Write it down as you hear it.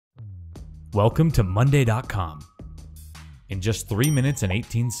Welcome to Monday.com. In just 3 minutes and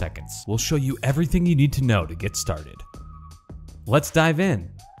 18 seconds, we'll show you everything you need to know to get started. Let's dive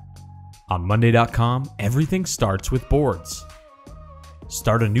in. On Monday.com, everything starts with boards.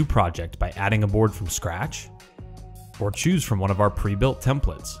 Start a new project by adding a board from scratch, or choose from one of our pre-built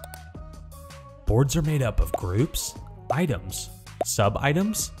templates. Boards are made up of groups, items,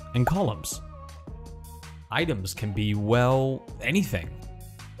 sub-items, and columns. Items can be, well, anything.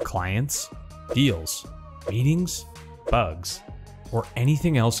 Clients, deals, meetings, bugs, or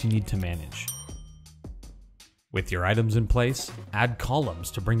anything else you need to manage. With your items in place, add columns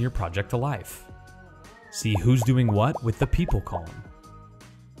to bring your project to life. See who's doing what with the people column.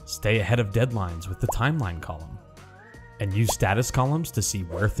 Stay ahead of deadlines with the timeline column. And use status columns to see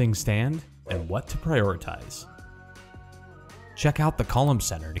where things stand and what to prioritize. Check out the column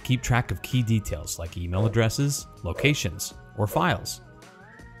center to keep track of key details like email addresses, locations, or files.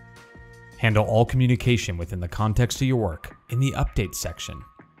 Handle all communication within the context of your work in the update section.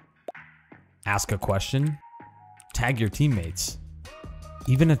 Ask a question, tag your teammates,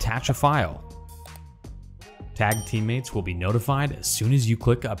 even attach a file. Tagged teammates will be notified as soon as you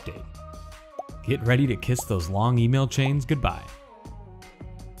click update. Get ready to kiss those long email chains goodbye.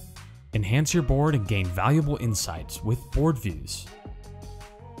 Enhance your board and gain valuable insights with board views.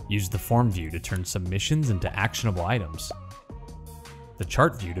 Use the form view to turn submissions into actionable items, the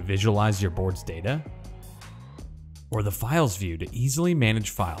chart view to visualize your board's data, or the files view to easily manage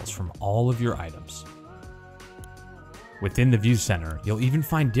files from all of your items. Within the View Center, you'll even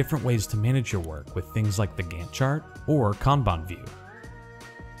find different ways to manage your work with things like the Gantt chart or Kanban view.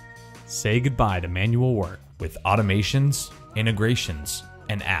 Say goodbye to manual work with automations, integrations,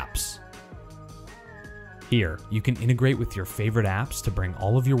 and apps. Here, you can integrate with your favorite apps to bring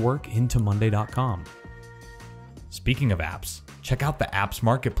all of your work into Monday.com. Speaking of apps, check out the Apps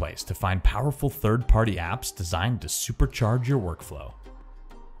Marketplace to find powerful third-party apps designed to supercharge your workflow.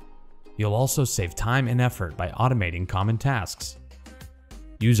 You'll also save time and effort by automating common tasks.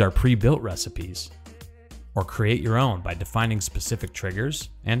 Use our pre-built recipes, or create your own by defining specific triggers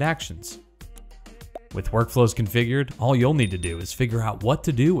and actions. With workflows configured, all you'll need to do is figure out what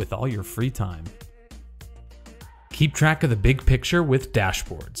to do with all your free time. Keep track of the big picture with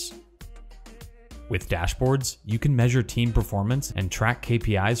dashboards. With dashboards, you can measure team performance and track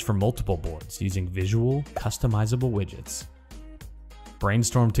KPIs for multiple boards using visual, customizable widgets.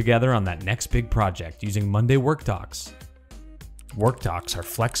 Brainstorm together on that next big project using Monday Workdocs. Workdocs are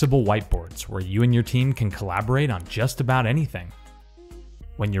flexible whiteboards where you and your team can collaborate on just about anything.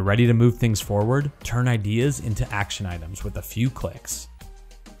 When you're ready to move things forward, turn ideas into action items with a few clicks.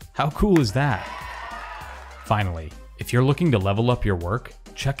 How cool is that? Finally, if you're looking to level up your work,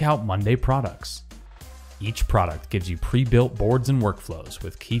 check out Monday Products. Each product gives you pre-built boards and workflows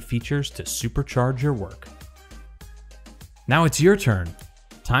with key features to supercharge your work. Now it's your turn.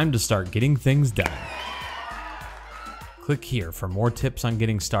 Time to start getting things done. Click here for more tips on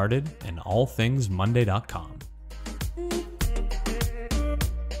getting started and all things Monday.com.